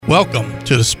Welcome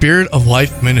to the Spirit of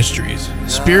Life Ministries.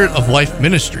 Spirit of Life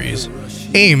Ministries'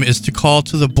 aim is to call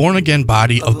to the born-again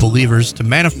body of believers to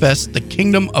manifest the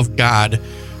kingdom of God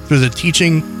through the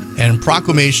teaching and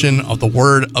proclamation of the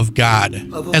Word of God,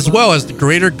 as well as the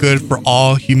greater good for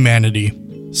all humanity.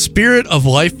 Spirit of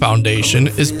Life Foundation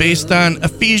is based on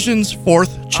Ephesians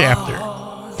 4th chapter,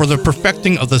 for the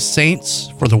perfecting of the saints,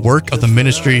 for the work of the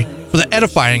ministry, for the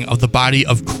edifying of the body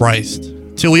of Christ,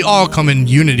 till we all come in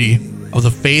unity of the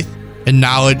faith and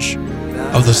knowledge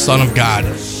of the Son of God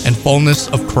and fullness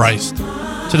of Christ,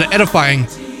 to the edifying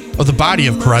of the body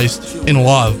of Christ in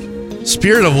love.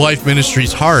 Spirit of Life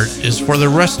Ministries' heart is for the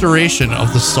restoration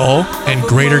of the soul and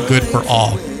greater good for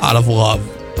all out of love.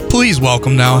 Please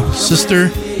welcome now Sister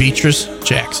Beatrice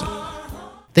Jackson.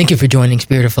 Thank you for joining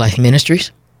Spirit of Life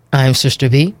Ministries. I'm Sister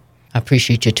B. I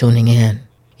appreciate you tuning in.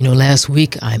 Last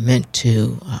week I meant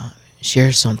to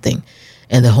share something,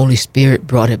 and the Holy Spirit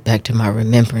brought it back to my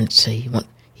remembrance.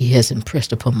 He has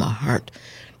impressed upon my heart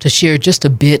to share just a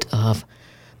bit of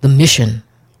the mission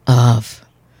of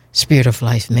Spirit of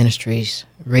Life Ministries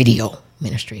radio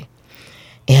ministry.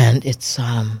 And it's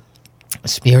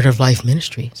Spirit of Life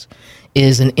Ministries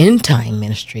is an end-time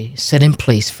ministry set in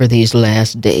place for these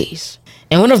last days.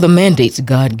 And one of the mandates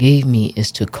God gave me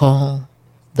is to call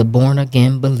the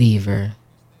born-again believer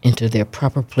into their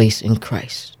proper place in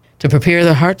Christ, to prepare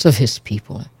the hearts of his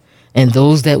people and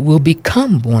those that will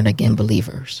become born-again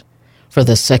believers for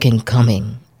the second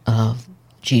coming of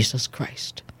Jesus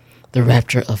Christ, the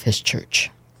rapture of his church,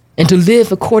 and to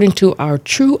live according to our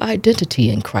true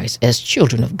identity in Christ as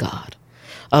children of God,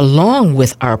 along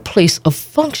with our place of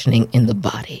functioning in the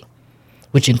body,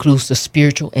 which includes the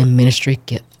spiritual and ministry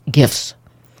gifts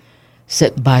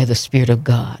set by the Spirit of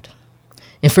God.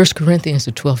 In 1 Corinthians,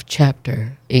 the 12th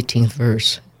chapter, 18th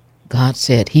verse, God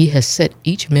said, He has set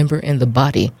each member in the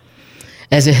body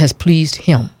as it has pleased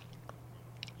Him.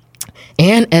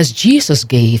 And as Jesus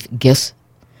gave gifts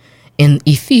in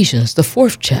Ephesians, the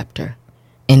 4th chapter,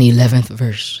 and 11th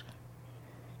verse,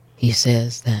 He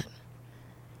says that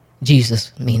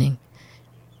Jesus, meaning,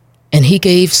 and He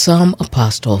gave some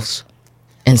apostles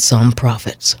and some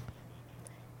prophets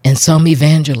and some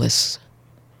evangelists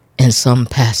and some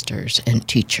pastors and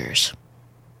teachers.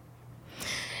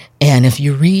 And if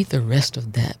you read the rest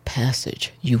of that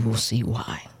passage, you will see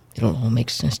why. It'll all make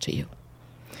sense to you.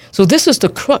 So this is the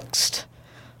crux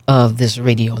of this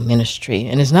radio ministry.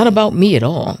 And it's not about me at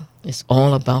all. It's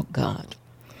all about God.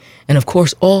 And of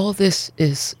course, all this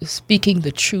is speaking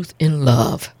the truth in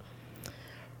love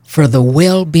for the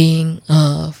well-being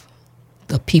of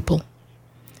the people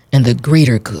and the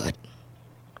greater good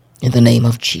in the name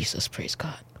of Jesus. Praise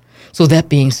God. So that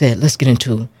being said, let's get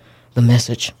into the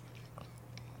message.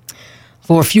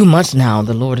 For a few months now,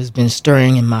 the Lord has been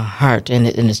stirring in my heart, and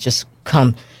it's just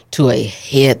come to a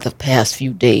head the past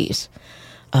few days,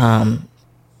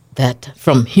 that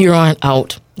from here on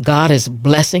out, God is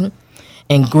blessing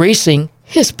and gracing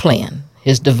His plan,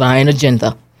 His divine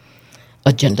agenda.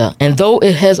 And though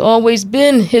it has always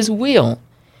been His will,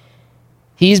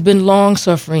 He's been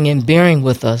long-suffering and bearing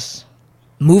with us.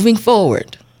 Moving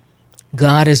forward,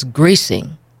 God is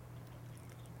gracing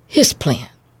His plan.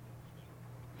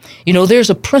 There's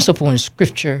a principle in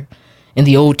Scripture in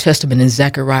the Old Testament in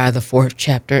Zechariah, the 4th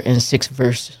chapter and 6th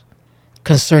verse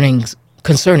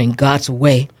concerning God's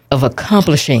way of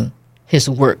accomplishing His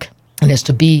work, and it's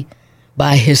to be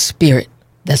by His Spirit.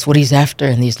 That's what He's after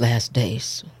in these last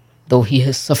days, though He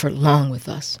has suffered long with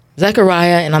us.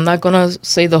 Zechariah, and I'm not going to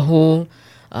say the whole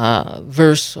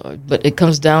verse, but it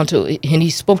comes down to, and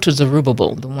he spoke to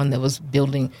Zerubbabel, the one that was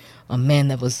building, a man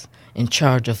that was in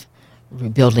charge of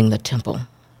rebuilding the temple.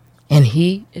 And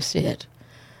he said,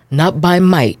 not by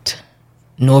might,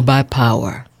 nor by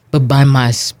power, but by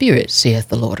my Spirit, saith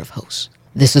the Lord of hosts.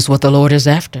 This is what the Lord is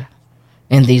after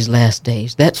in these last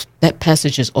days. That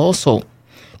passage is also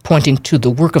pointing to the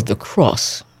work of the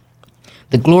cross,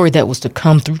 the glory that was to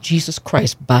come through Jesus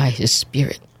Christ by His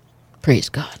Spirit. Praise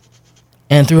God.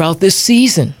 And throughout this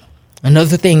season,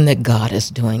 another thing that God is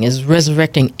doing is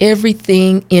resurrecting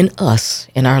everything in us,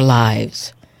 in our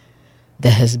lives,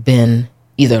 that has been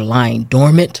either lying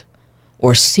dormant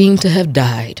or seemed to have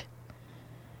died.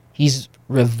 He's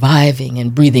reviving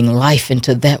and breathing life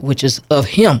into that which is of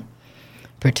Him,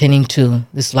 pertaining to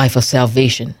this life of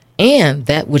salvation and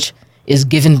that which is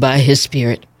given by His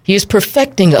Spirit. He is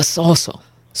perfecting us also.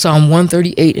 Psalm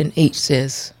 138 and 8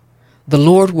 says, the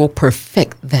Lord will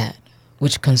perfect that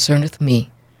which concerneth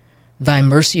me. Thy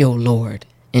mercy, O Lord,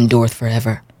 endureth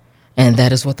forever. And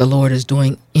that is what the Lord is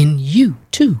doing in you,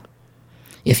 too.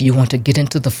 If you want to get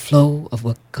into the flow of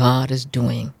what God is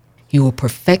doing, He will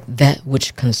perfect that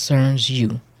which concerns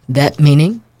you. That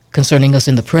meaning concerning us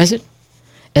in the present,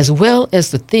 as well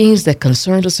as the things that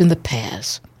concerned us in the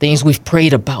past, things we've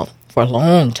prayed about for a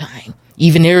long time,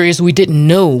 even areas we didn't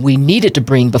know we needed to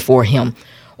bring before him,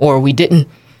 or we didn't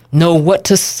know what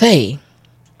to say.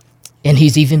 And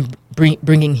he's even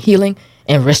bringing healing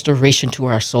and restoration to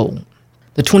our soul.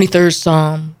 The 23rd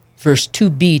Psalm, verse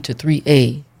 2b to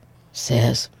 3a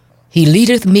says, He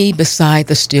leadeth me beside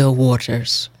the still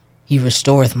waters. He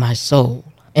restoreth my soul.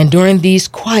 And during these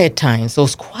quiet times,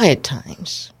 those quiet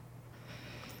times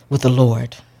with the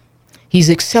Lord, he's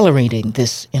accelerating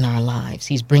this in our lives.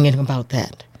 He's bringing about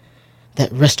that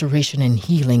restoration and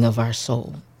healing of our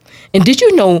soul. And did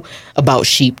you know about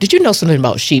sheep? Did you know something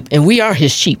about sheep? And we are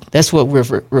his sheep. That's what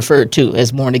we're referred to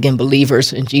as born-again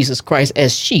believers in Jesus Christ,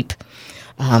 as sheep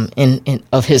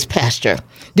of his pasture.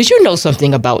 Did you know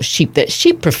something about sheep? That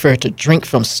sheep prefer to drink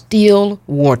from still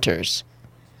waters,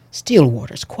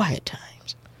 quiet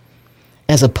times,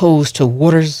 as opposed to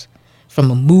waters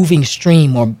from a moving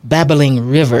stream or babbling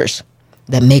rivers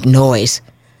that make noise.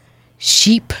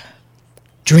 Sheep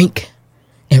drink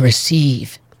and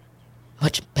receive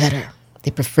much better.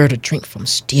 They prefer to drink from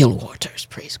still waters,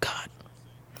 praise God.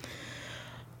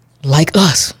 Like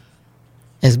us,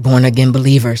 as born-again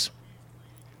believers,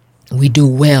 we do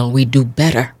well, we do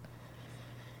better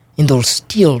in those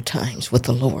still times with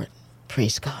the Lord,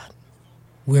 praise God.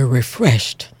 We're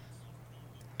refreshed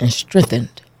and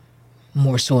strengthened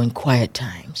more so in quiet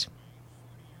times,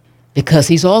 because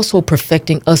he's also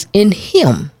perfecting us in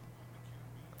him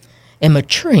and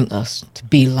maturing us to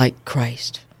be like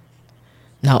Christ.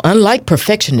 Now, unlike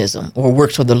perfectionism or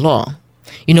works of the law,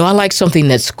 I like something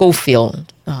that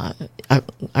Scofield,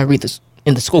 I read this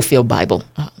in the Scofield Bible,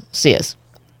 says.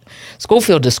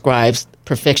 Scofield describes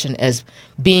perfection as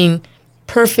being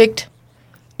perfect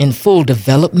in full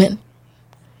development,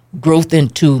 growth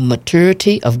into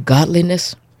maturity of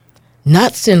godliness,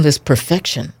 not sinless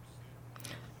perfection.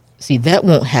 See, that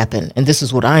won't happen, and this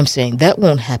is what I'm saying, that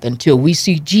won't happen till we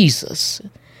see Jesus,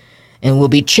 and will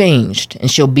be changed and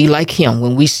shall be like him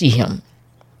when we see him.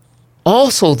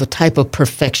 Also, the type of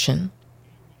perfection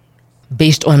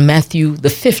based on Matthew, the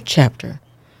 5th chapter,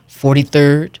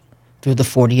 43rd through the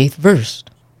 48th verse.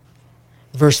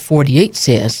 Verse 48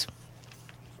 says,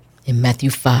 in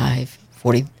Matthew 5,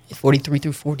 43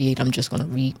 through 48, I'm just going to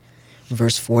read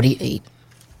verse 48.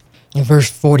 And verse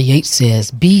 48 says,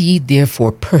 Be ye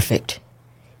therefore perfect,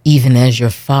 even as your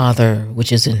Father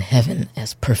which is in heaven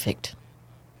is perfect.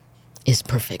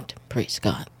 Praise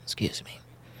God. Excuse me.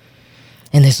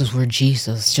 And this is where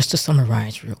Jesus, just to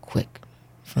summarize real quick,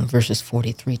 from verses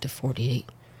 43 to 48,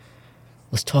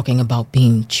 was talking about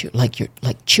being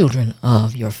like children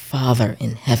of your Father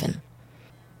in heaven,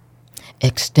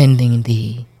 extending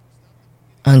the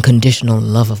unconditional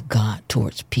love of God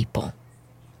towards people,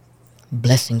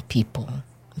 blessing people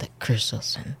that curse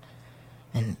us,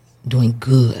 and doing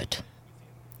good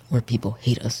where people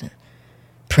hate us, and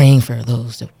praying for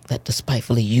those that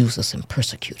despitefully use us and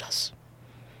persecute us,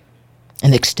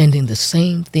 and extending the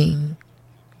same thing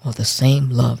or the same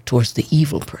love towards the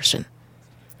evil person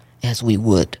as we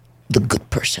would the good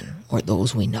person or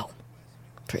those we know.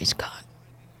 Praise God.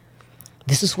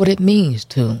 This is what it means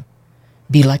to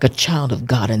be like a child of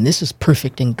God, and this is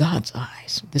perfect in God's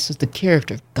eyes. This is the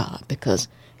character of God, because,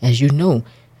 as you know,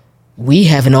 we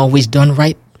haven't always done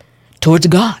right towards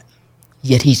God,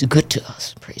 yet he's good to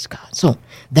us. Praise God. So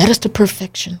that is the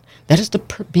perfection. That is the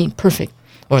being perfect,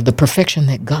 or the perfection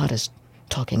that God is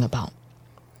talking about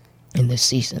in this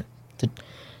season,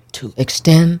 to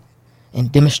extend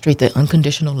and demonstrate the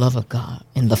unconditional love of God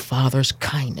and the Father's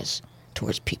kindness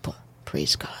towards people.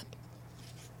 Praise God.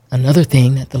 Another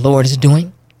thing that the Lord is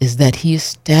doing is that he is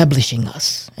establishing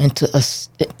us. And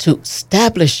to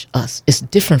establish us is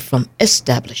different from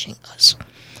establishing us.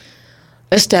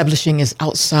 Establishing is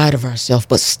outside of ourselves,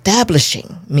 but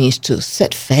establishing means to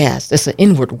set fast. It's an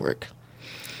inward work.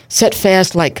 Set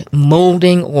fast like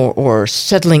molding or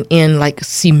settling in like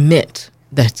cement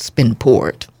that's been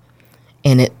poured,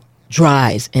 and it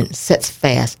dries and sets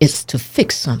fast. It's to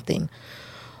fix something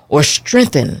or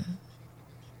strengthen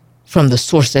from the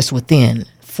source that's within.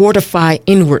 Fortify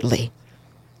inwardly.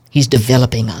 He's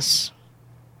developing us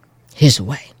his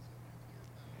way.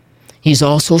 He's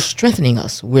also strengthening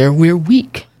us where we're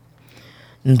weak,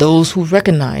 and those who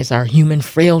recognize our human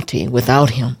frailty without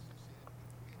him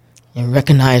and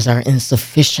recognize our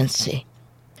insufficiency.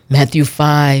 Matthew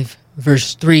 5,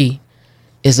 verse 3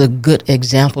 is a good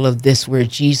example of this, where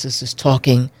Jesus is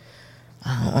talking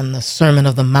on the Sermon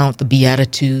of the Mount, the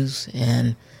Beatitudes,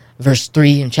 and verse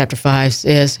 3 in chapter 5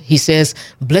 he says,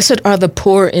 Blessed are the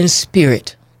poor in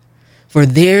spirit, for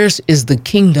theirs is the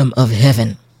kingdom of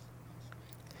heaven.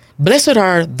 Blessed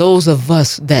are those of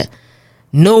us that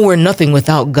know we're nothing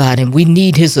without God and we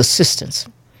need his assistance.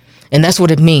 And that's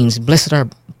what it means. Blessed are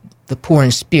the poor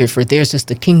in spirit, for theirs is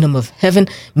the kingdom of heaven,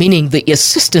 meaning the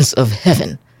assistance of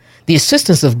heaven, the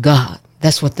assistance of God.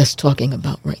 That's what that's talking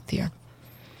about right there.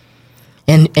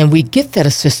 And we get that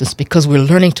assistance because we're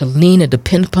learning to lean and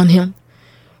depend upon him.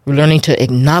 We're learning to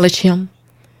acknowledge him.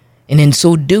 And in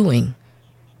so doing,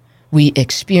 we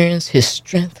experience his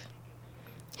strength,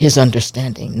 his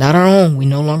understanding, not our own. We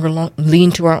no longer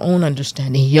lean to our own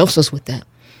understanding. He helps us with that.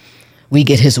 We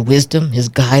get his wisdom, his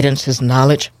guidance, his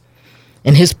knowledge,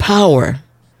 and his power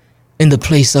in the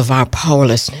place of our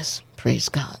powerlessness. Praise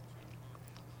God.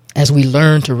 As we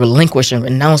learn to relinquish and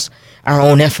renounce our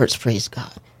own efforts, praise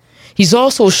God. He's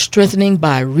also strengthening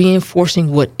by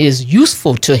reinforcing what is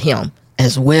useful to him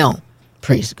as well.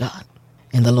 Praise God.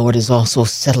 And the Lord is also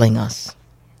settling us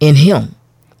in him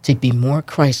to be more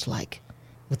Christ-like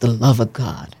with the love of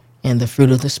God and the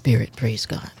fruit of the Spirit. Praise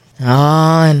God.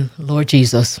 And Lord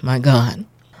Jesus, my God.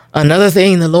 Another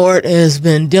thing the Lord has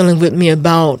been dealing with me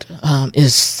about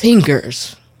is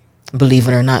singers. Believe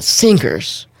it or not,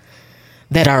 singers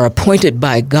that are appointed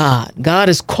by God. God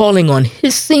is calling on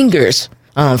his singers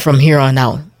from here on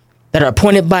out that are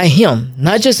appointed by him,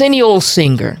 not just any old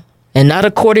singer and not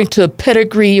according to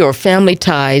pedigree or family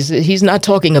ties. He's not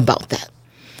talking about that.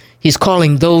 He's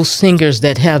calling those singers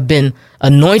that have been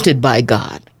anointed by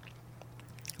God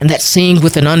and that sing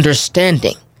with an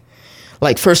understanding,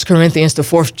 like 1 Corinthians, the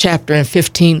 4th chapter and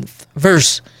 15th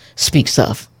verse speaks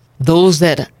of. Those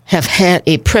that have had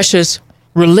a precious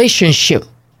relationship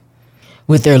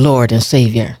with their Lord and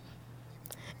Savior,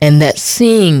 and that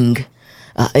sing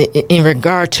in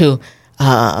regard to,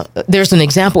 there's an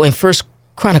example in 1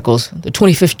 Chronicles, the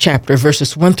 25th chapter,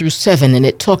 verses 1 through 7, and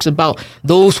it talks about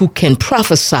those who can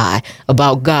prophesy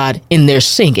about God in their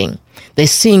singing. They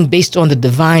sing based on the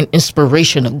divine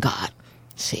inspiration of God,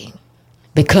 see,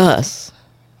 because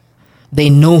they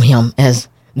know him as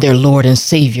their Lord and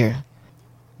Savior,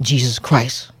 Jesus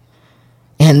Christ.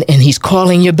 And he's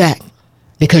calling you back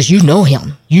because you know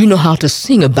him. You know how to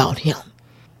sing about him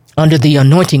under the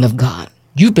anointing of God.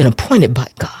 You've been appointed by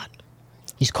God.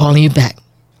 He's calling you back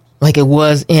like it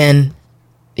was in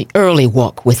the early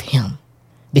walk with him.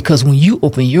 Because when you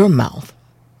open your mouth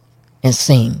and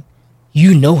sing,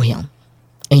 you know him.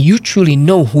 And you truly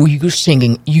know who you're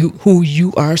singing, who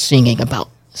you are singing about.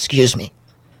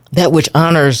 That which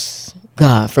honors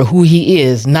God for who he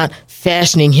is, not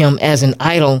fashioning him as an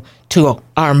idol to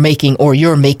our making or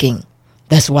your making.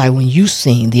 That's why when you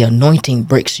sing, the anointing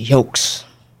breaks yokes.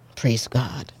 Praise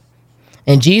God.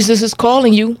 And Jesus is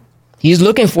calling you. He's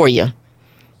looking for you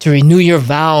to renew your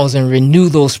vows and renew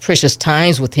those precious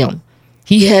times with him.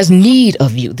 He has need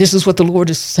of you. This is what the Lord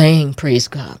is saying. Praise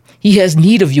God. He has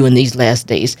need of you in these last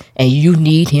days, and you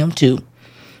need him too.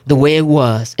 The way it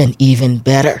was, and even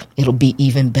better. It'll be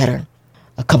even better.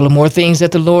 A couple of more things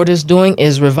that the Lord is doing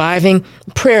is reviving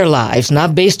prayer lives,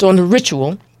 not based on the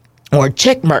ritual or a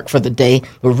check mark for the day,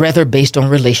 but rather based on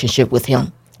relationship with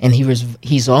him. And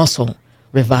he's also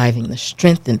reviving the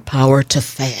strength and power to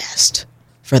fast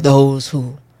for those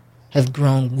who have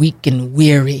grown weak and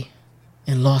weary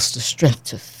and lost the strength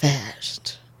to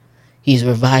fast. He's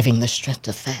reviving the strength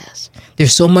to fast.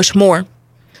 There's so much more,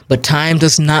 but time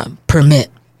does not permit.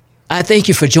 I thank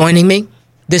you for joining me.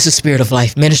 This is Spirit of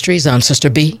Life Ministries. I'm Sister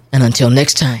B, and until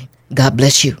next time, God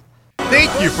bless you.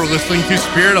 Thank you for listening to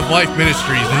Spirit of Life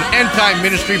Ministries, an end-time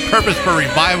ministry purpose for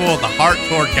revival of the heart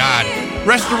toward God,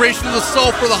 restoration of the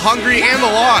soul for the hungry and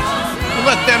the lost. And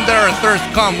let them that are athirst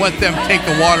come, let them take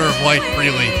the water of life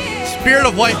freely. Spirit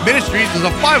of Life Ministries is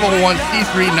a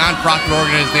 501c3 nonprofit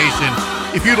organization.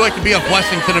 If you'd like to be a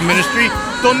blessing to the ministry,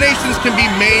 donations can be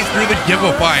made through the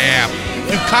Giveify app.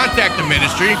 To contact the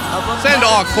ministry, send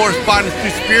all correspondence to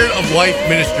Spirit of Life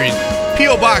Ministries,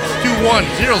 P.O. Box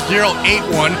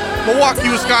 210081, Milwaukee,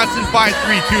 Wisconsin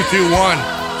 53221.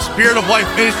 Spirit of Life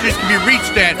Ministries can be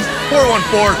reached at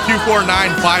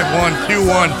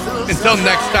 414-249-5121. Until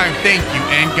next time, thank you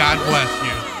and God bless.